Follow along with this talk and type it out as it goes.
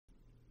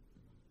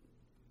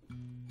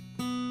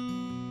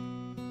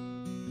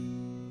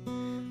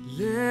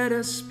let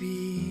us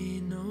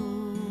be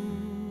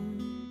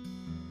known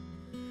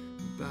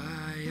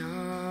by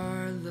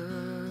our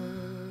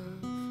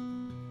love.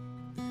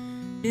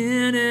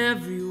 In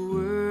every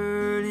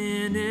word,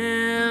 in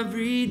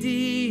every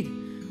deed,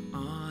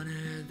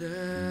 honor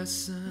the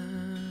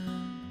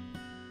Son.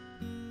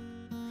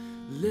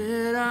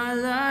 Let our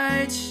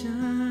light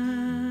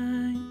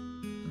shine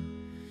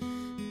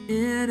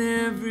in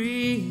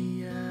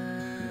every eye.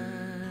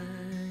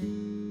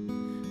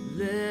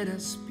 Let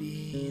us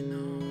be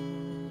known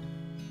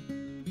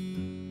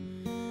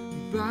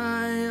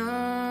by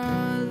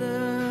our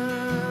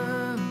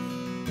love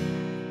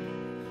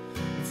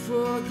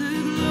for the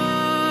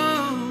glory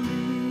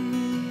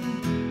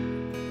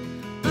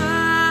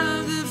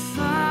of the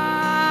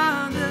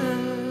Father,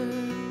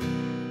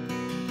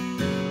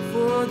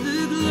 for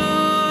the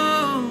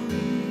glory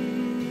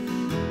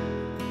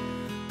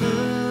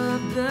of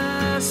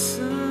the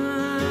Son,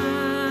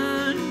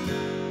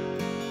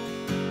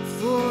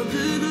 for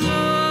the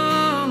glory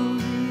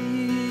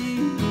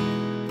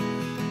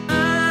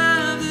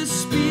of the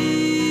Spirit.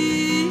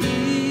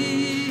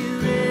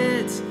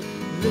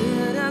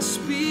 Let us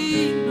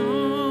be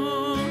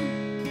known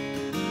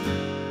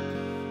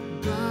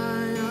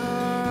by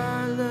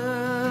our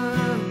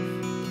love,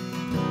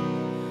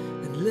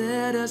 and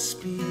let us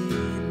be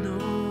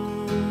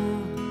known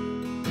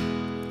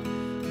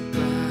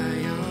by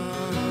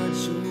our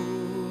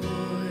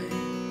joy.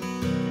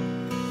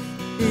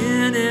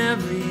 In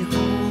every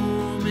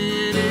home,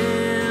 in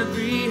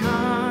every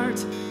heart,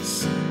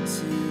 sing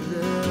to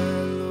the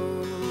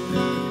Lord.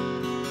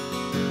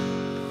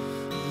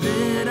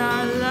 Let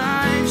our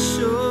life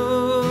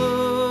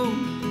show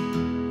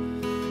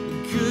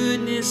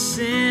goodness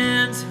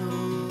and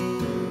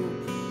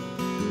hope.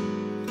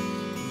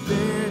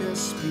 Let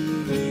us be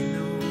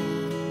known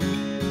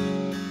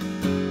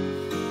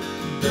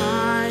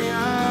by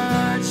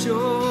our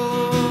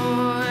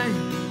joy,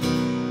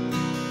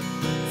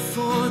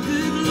 for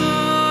the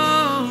glory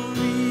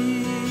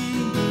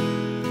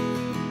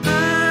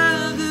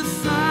of the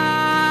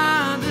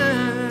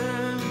Father,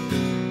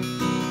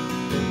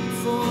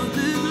 for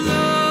the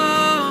glory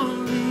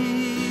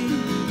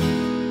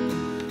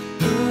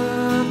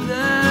of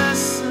the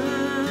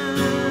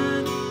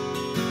Son,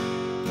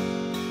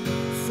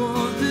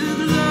 for the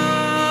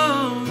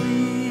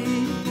glory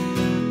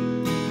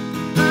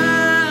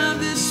of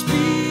the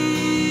Spirit.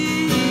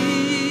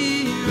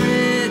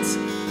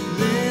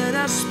 Let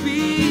us be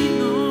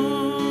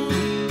known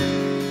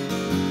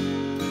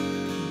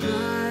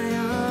by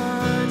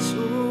our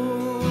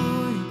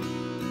joy,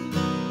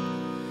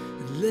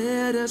 and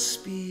let us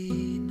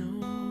be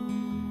known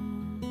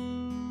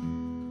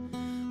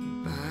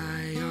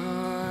by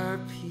our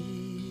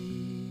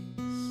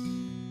peace.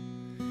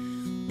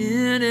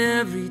 In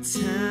every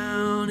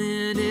town,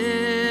 in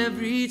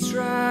every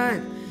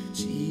tribe,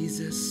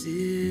 Jesus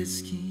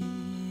is King.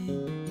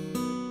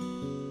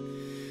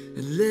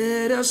 And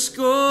let us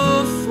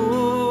go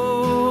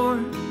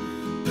forth,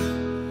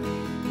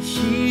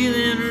 heal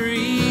and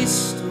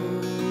restore.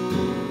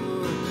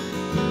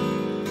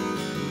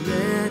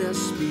 Let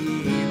us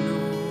be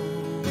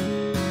known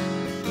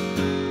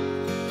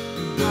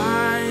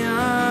by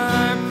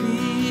our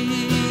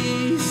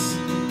peace,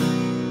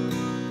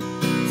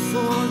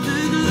 for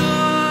the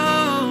glory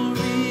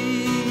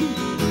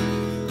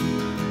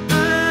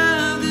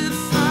of the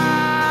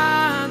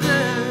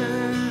Father,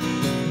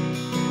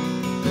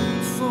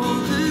 for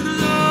the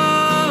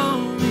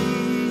glory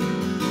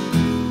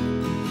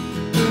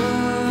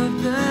of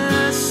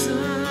the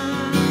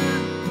Son,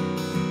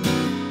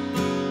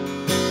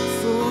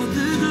 for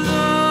the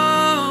glory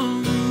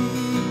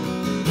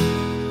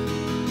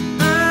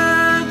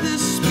of the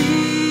Spirit.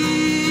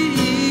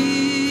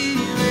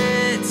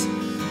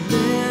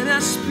 Let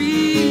us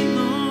be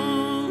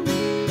known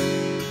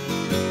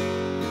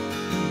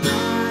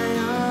by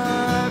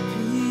our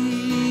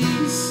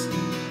peace,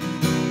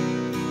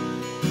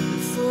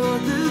 for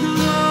the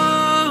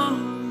glory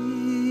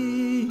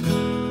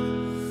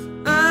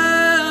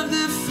of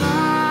the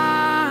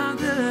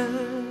Father,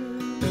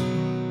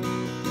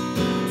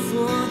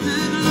 for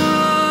the glory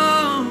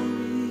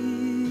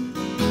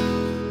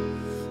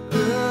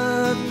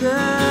of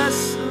the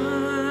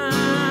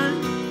Son,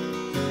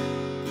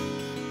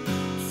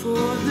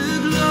 for the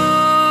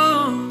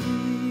glory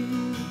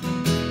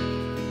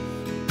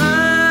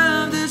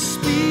of the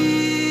Spirit.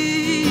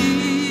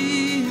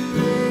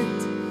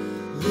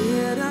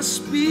 Let us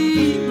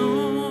be known